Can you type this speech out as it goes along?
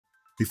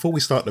Before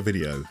we start the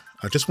video,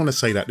 I just want to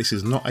say that this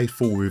is not a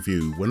full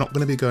review. We're not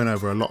going to be going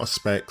over a lot of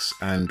specs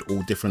and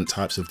all different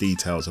types of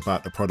details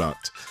about the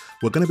product.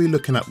 We're going to be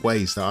looking at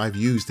ways that I've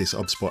used this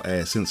Obsbot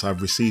Air since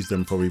I've received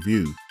them for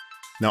review.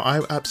 Now, I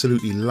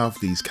absolutely love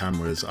these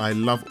cameras. I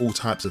love all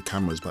types of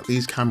cameras, but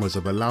these cameras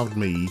have allowed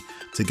me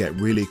to get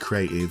really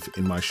creative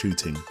in my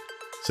shooting.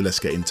 So let's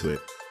get into it.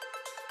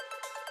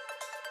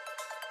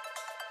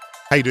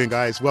 How you doing,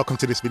 guys? Welcome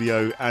to this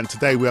video, and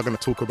today we are going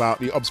to talk about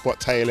the Obsbot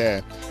Tail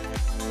Air.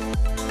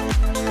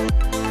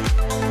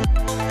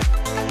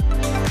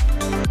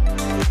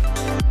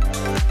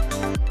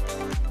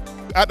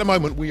 At the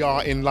moment we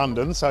are in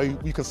London, so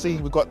you can see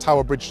we've got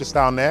Tower Bridge just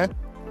down there.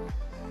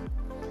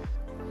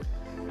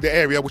 The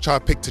area which I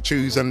picked to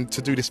choose and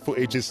to do this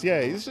footage is, yeah,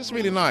 it's just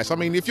really nice. I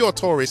mean, if you're a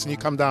tourist and you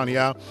come down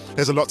here,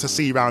 there's a lot to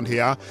see around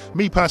here.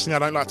 Me personally, I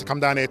don't like to come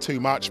down here too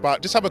much,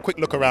 but just have a quick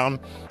look around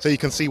so you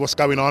can see what's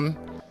going on.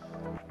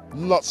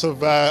 Lots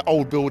of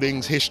old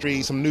buildings,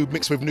 history, some new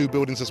mixed with new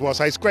buildings as well,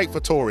 so it's great for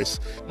tourists.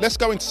 Let's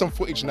go into some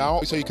footage now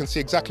so you can see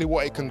exactly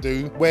what it can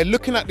do. We're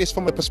looking at this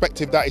from the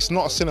perspective that it's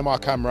not a cinema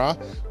camera.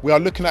 We are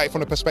looking at it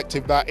from the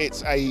perspective that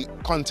it's a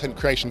content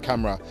creation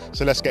camera.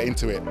 So let's get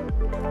into it.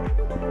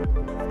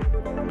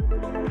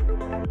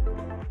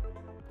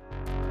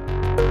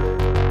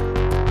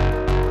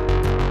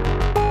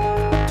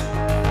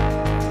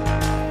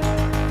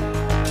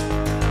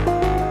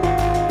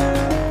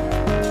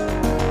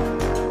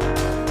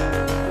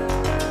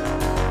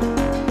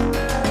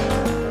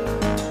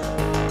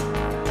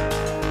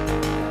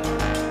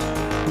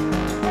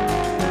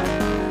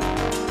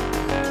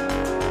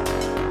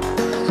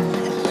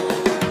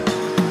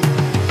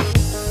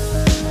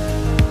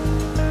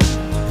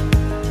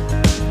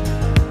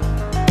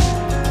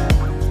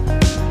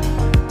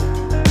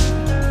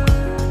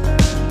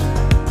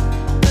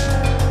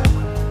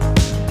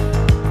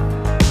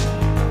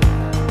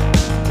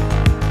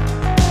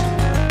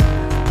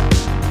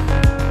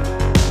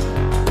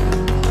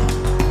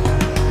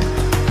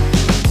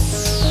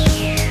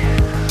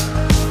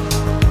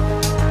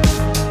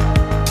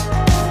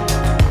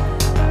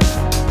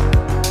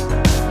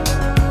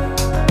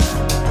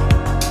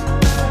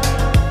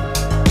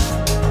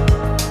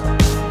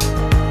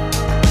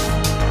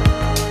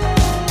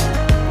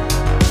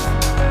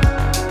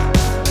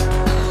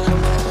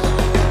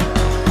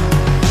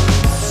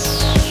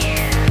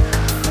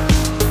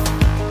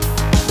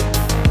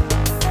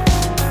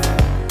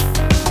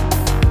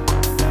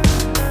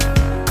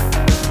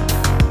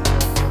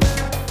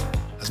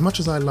 As much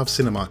as I love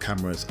cinema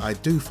cameras, I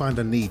do find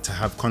a need to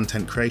have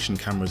content creation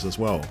cameras as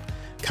well.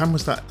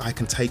 Cameras that I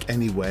can take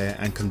anywhere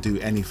and can do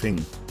anything.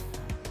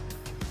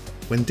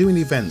 When doing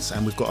events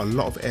and we've got a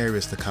lot of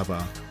areas to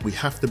cover, we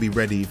have to be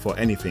ready for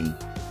anything.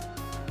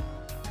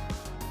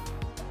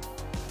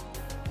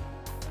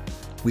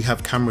 We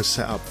have cameras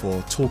set up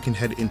for talking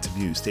head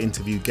interviews to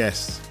interview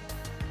guests.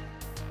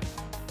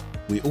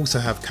 We also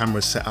have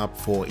cameras set up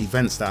for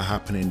events that are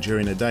happening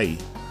during the day,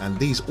 and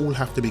these all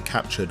have to be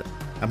captured.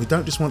 And we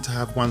don't just want to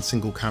have one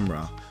single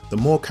camera. The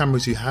more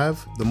cameras you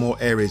have, the more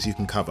areas you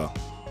can cover.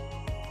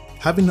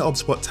 Having the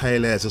Obsbot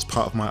Tail Airs as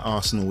part of my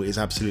arsenal is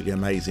absolutely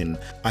amazing.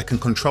 I can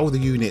control the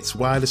units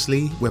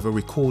wirelessly, whether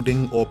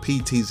recording or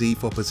PTZ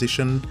for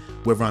position,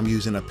 whether I'm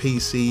using a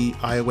PC,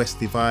 iOS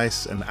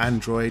device, an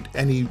Android,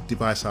 any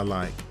device I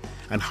like.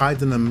 And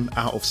hiding them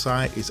out of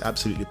sight is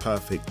absolutely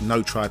perfect,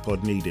 no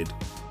tripod needed.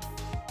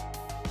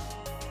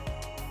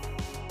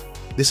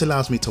 This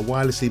allows me to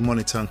wirelessly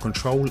monitor and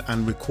control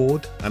and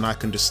record, and I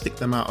can just stick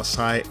them out of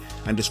sight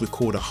and just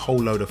record a whole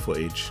load of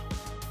footage.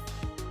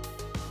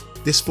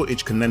 This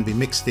footage can then be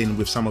mixed in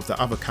with some of the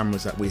other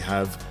cameras that we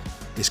have.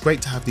 It's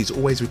great to have these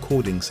always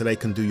recording so they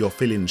can do your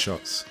fill-in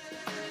shots.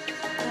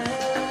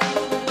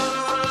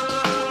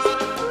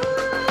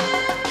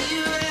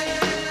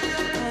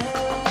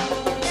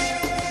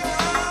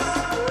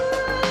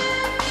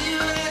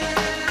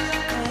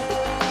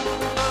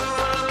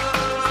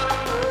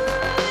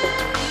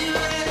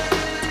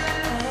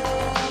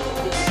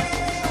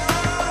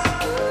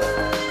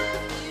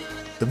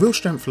 The real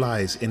strength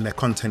lies in their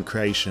content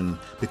creation,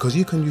 because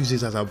you can use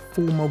this as a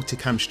full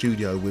multicam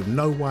studio with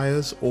no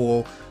wires,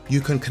 or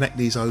you can connect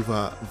these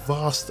over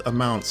vast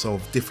amounts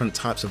of different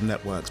types of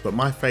networks, but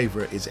my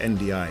favourite is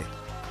NDI.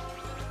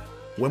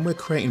 When we're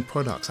creating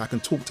products, I can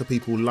talk to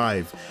people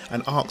live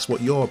and ask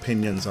what your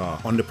opinions are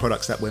on the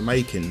products that we're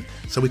making,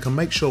 so we can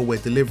make sure we're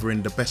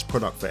delivering the best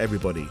product for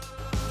everybody.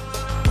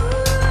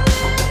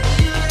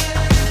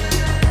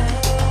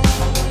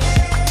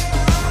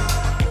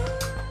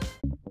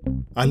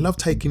 I love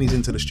taking these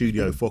into the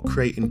studio for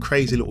creating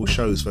crazy little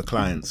shows for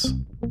clients.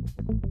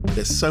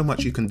 There's so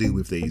much you can do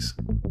with these.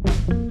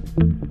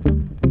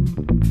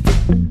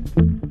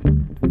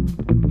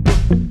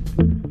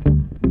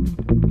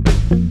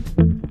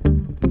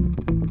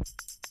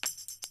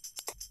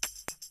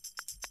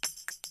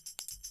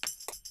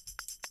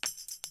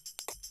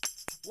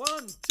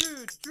 One,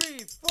 two,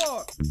 three,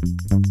 four.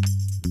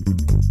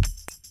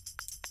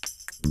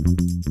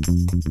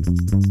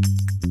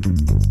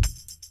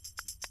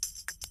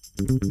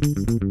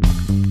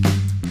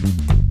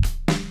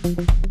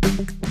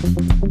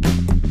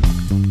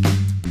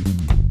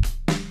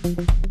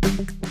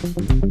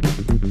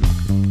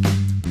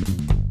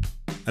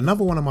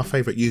 Another one of my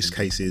favourite use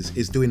cases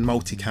is doing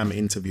multicam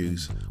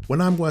interviews. When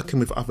I'm working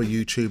with other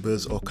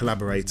YouTubers or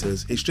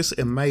collaborators, it's just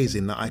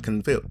amazing that I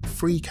can fit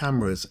 3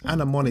 cameras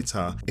and a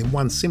monitor in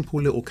one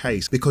simple little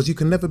case, because you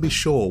can never be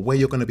sure where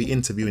you're going to be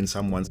interviewing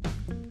someone.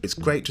 It's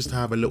great just to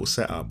have a little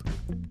setup.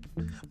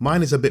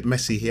 Mine is a bit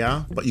messy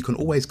here, but you can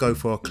always go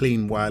for a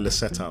clean wireless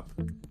setup.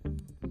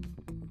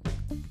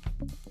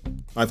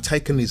 I've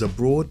taken these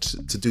abroad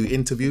to do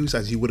interviews,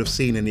 as you would have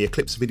seen in the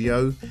Eclipse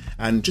video,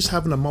 and just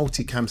having a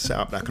multicam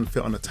setup that can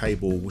fit on a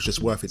table was just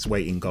worth its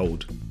weight in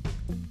gold.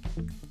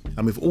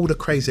 And with all the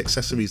crazy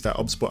accessories that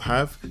Obsbot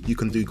have, you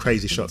can do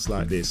crazy shots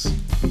like this.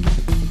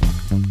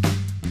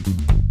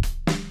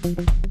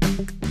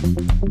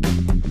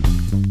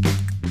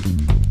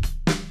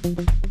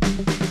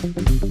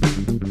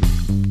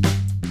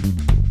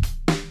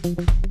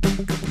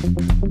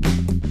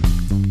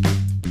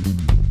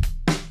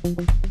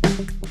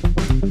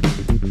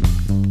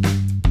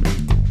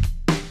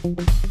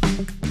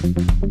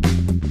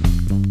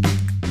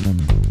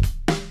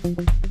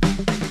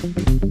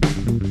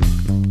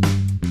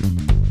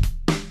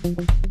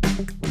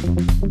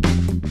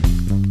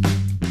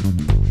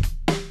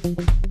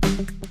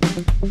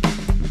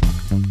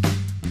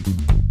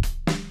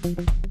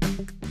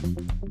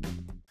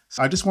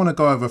 I just want to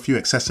go over a few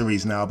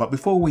accessories now, but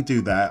before we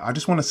do that, I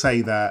just want to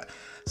say that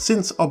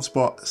since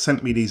Obsbot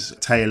sent me these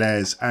tail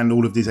airs and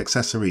all of these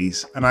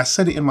accessories, and I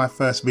said it in my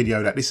first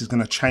video that this is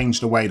going to change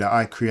the way that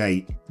I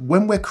create.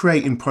 When we're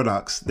creating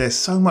products, there's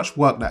so much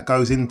work that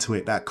goes into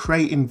it, that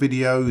creating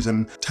videos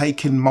and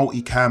taking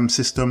multicam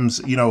systems,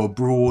 you know,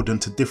 abroad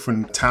and to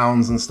different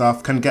towns and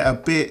stuff can get a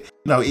bit,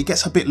 it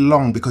gets a bit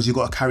long because you've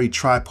got to carry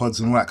tripods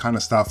and all that kind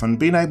of stuff, and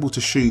being able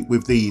to shoot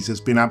with these has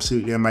been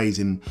absolutely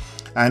amazing.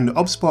 And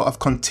Obsbot have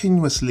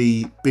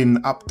continuously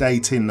been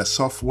updating the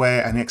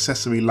software and the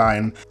accessory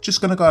line.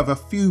 Just going to go over a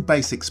few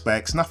basic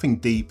specs, nothing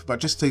deep,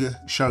 but just to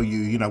show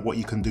you, what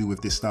you can do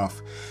with this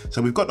stuff.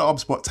 So we've got the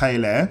Obsbot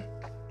tail air,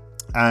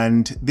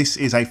 and this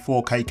is a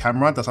 4K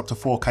camera, does up to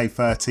 4K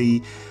 30,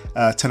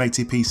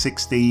 1080p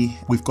 60.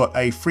 We've got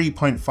a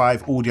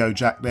 3.5 audio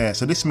jack there,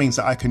 so this means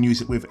that I can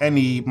use it with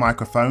any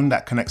microphone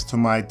that connects to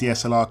my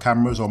DSLR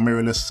cameras or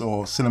mirrorless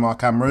or cinema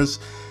cameras.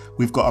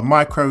 We've got a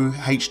micro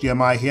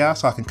HDMI here,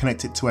 so I can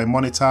connect it to a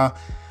monitor.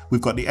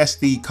 We've got the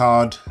SD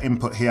card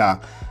input here,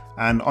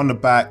 and on the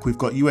back we've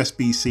got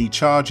USB-C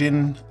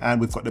charging,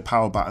 and we've got the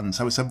power button.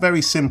 So it's a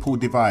very simple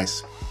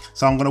device.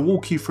 So I'm going to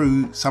walk you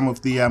through some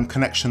of the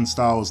connection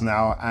styles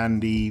now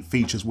and the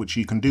features which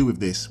you can do with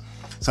this.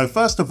 So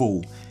first of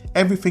all,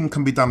 everything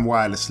can be done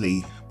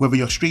wirelessly. Whether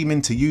you're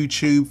streaming to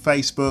YouTube,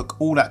 Facebook,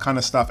 all that kind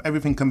of stuff,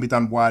 everything can be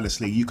done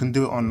wirelessly. You can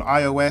do it on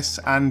iOS,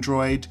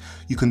 Android,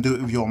 you can do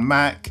it with your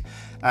Mac.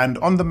 And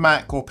on the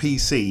Mac or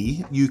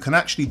PC, you can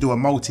actually do a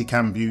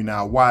multicam view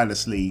now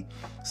wirelessly.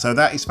 So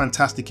that is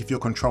fantastic if you're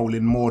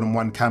controlling more than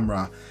one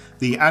camera.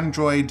 The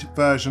Android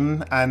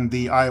version and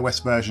the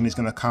iOS version is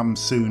going to come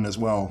soon as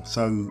well.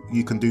 So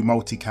you can do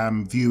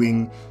multicam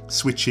viewing,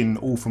 switching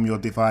all from your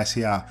device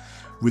here.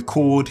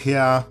 Record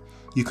here,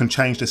 you can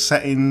change the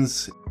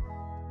settings,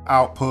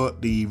 output,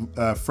 the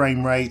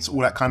frame rates, all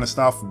that kind of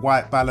stuff,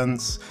 white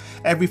balance.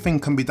 Everything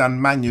can be done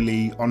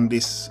manually on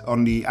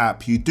the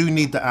app. You do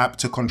need the app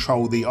to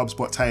control the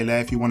Obsbot tail air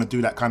if you want to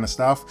do that kind of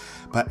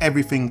stuff, but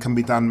everything can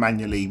be done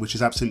manually, which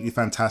is absolutely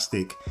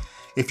fantastic.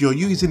 If you're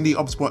using the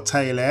Obsbot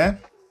tail air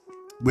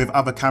with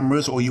other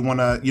cameras, or you want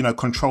to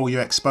control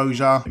your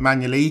exposure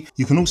manually,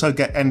 you can also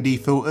get ND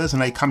filters,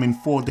 and they come in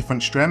 4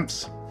 different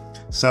strengths.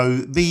 So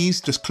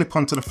these just clip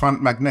onto the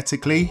front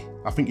magnetically.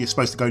 I think you're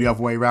supposed to go the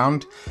other way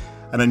around.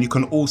 And then you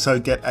can also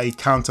get a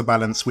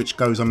counterbalance which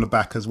goes on the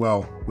back as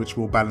well, which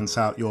will balance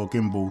out your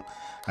gimbal,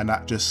 and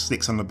that just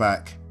sticks on the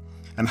back.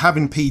 And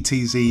having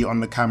PTZ on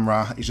the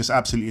camera is just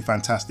absolutely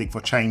fantastic for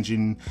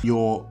changing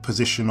your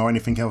position or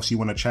anything else you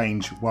want to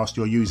change whilst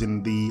you're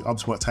using the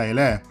Obsbot tail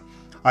air.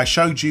 I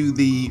showed you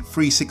the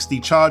 360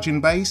 charging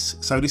base.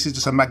 So this is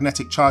just a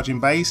magnetic charging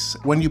base.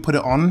 When you put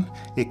it on,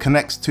 it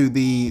connects to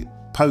the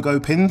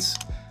pogo pins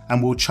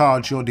and will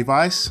charge your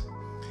device.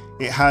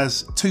 It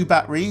has 2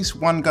 batteries,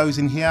 one goes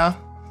in here,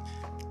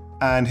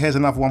 and here's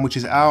another one which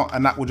is out,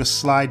 and that will just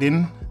slide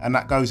in, and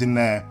that goes in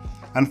there.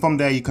 And from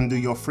there you can do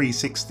your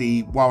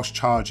 360 whilst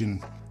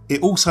charging.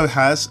 It also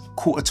has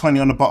 1/4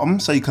 on the bottom,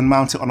 so you can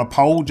mount it on a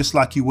pole just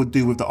like you would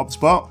do with the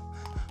Obsbot.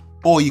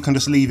 Or you can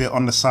just leave it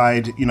on the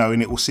side,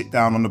 and it will sit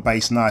down on the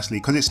base nicely.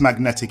 Because it's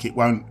magnetic, it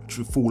won't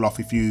fall off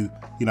if you,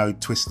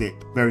 twist it.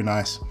 Very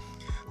nice.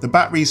 The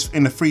batteries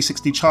in the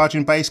 360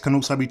 charging base can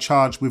also be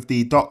charged with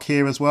the dock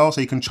here as well, so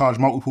you can charge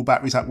multiple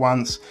batteries at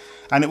once,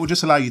 and it will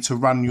just allow you to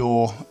run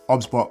your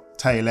Obsbot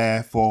tail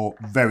air for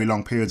very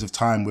long periods of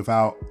time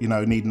without,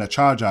 needing a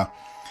charger.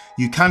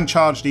 You can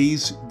charge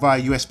these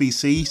via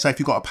USB-C, so if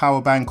you've got a power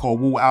bank or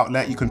wall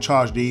outlet, you can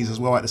charge these as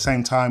well at the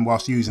same time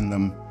whilst using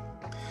them.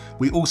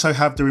 We also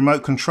have the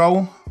remote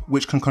control,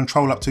 which can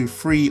control up to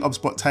 3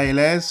 Obsbot tail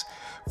airs.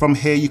 From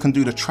here you can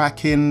do the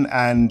tracking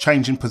and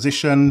changing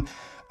position,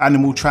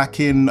 animal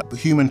tracking,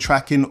 human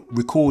tracking,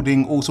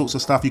 recording, all sorts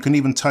of stuff. You can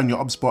even turn your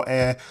Obsbot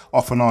Air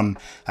off and on.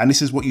 And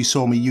this is what you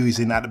saw me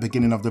using at the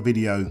beginning of the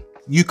video.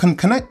 You can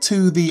connect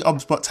to the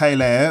Obsbot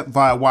Tail Air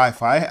via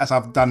Wi-Fi, as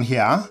I've done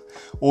here,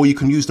 or you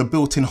can use the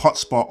built-in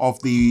hotspot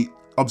of the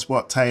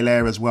Obsbot Tail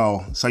Air as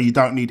well. So you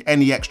don't need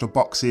any extra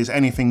boxes,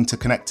 anything to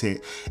connect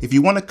it. If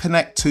you want to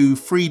connect to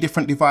 3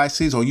 different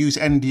devices or use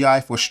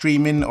NDI for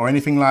streaming or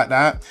anything like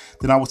that,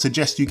 then I would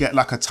suggest you get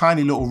like a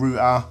tiny little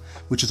router,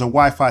 which is a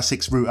Wi-Fi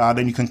 6 router,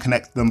 then you can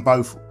connect them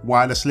both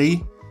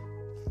wirelessly.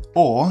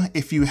 Or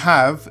if you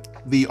have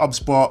the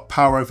Obsbot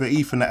Power over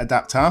Ethernet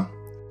adapter,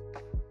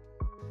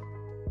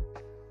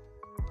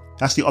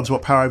 that's the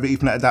Obsbot Power over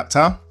Ethernet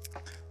adapter.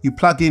 You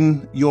plug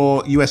in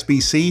your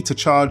USB-C to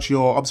charge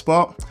your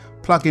Obsbot,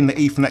 plug in the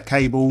Ethernet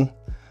cable.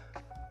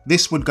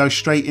 This would go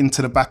straight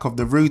into the back of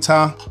the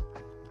router.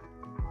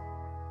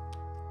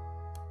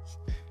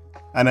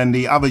 And then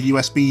the other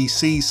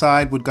USB-C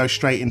side would go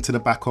straight into the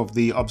back of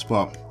the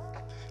Obsbot.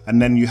 And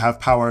then you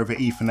have power over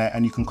Ethernet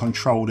and you can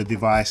control the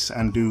device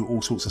and do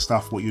all sorts of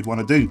stuff what you'd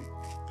want to do.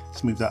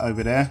 Let's move that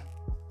over there.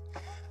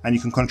 And you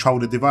can control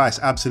the device,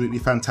 absolutely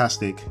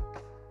fantastic.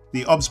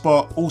 The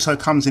Obsbot also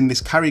comes in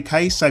this carry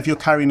case, so if you're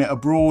carrying it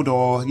abroad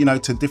or, you know,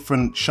 to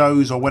different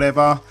shows or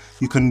whatever,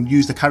 you can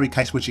use the carry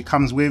case which it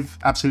comes with.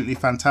 Absolutely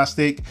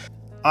fantastic.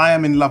 I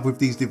am in love with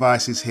these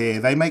devices here.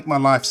 They make my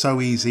life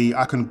so easy.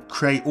 I can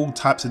create all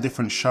types of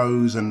different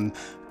shows and,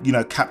 you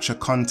know, capture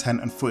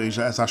content and footage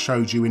as I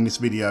showed you in this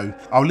video.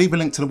 I'll leave a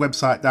link to the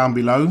website down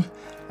below.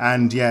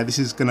 And yeah, this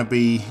is gonna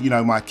be, you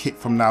know, my kit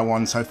from now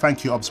on. So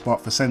thank you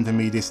Obsbot for sending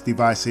me these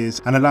devices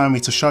and allowing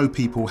me to show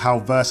people how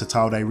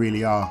versatile they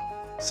really are.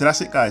 So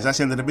that's it guys, that's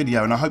the end of the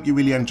video and I hope you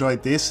really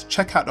enjoyed this.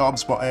 Check out the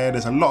Obsbot Air,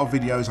 there's a lot of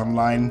videos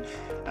online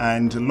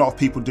and a lot of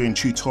people doing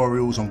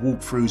tutorials and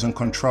walkthroughs and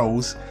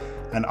controls,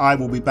 and I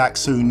will be back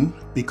soon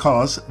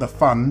because the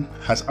fun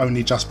has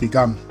only just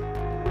begun.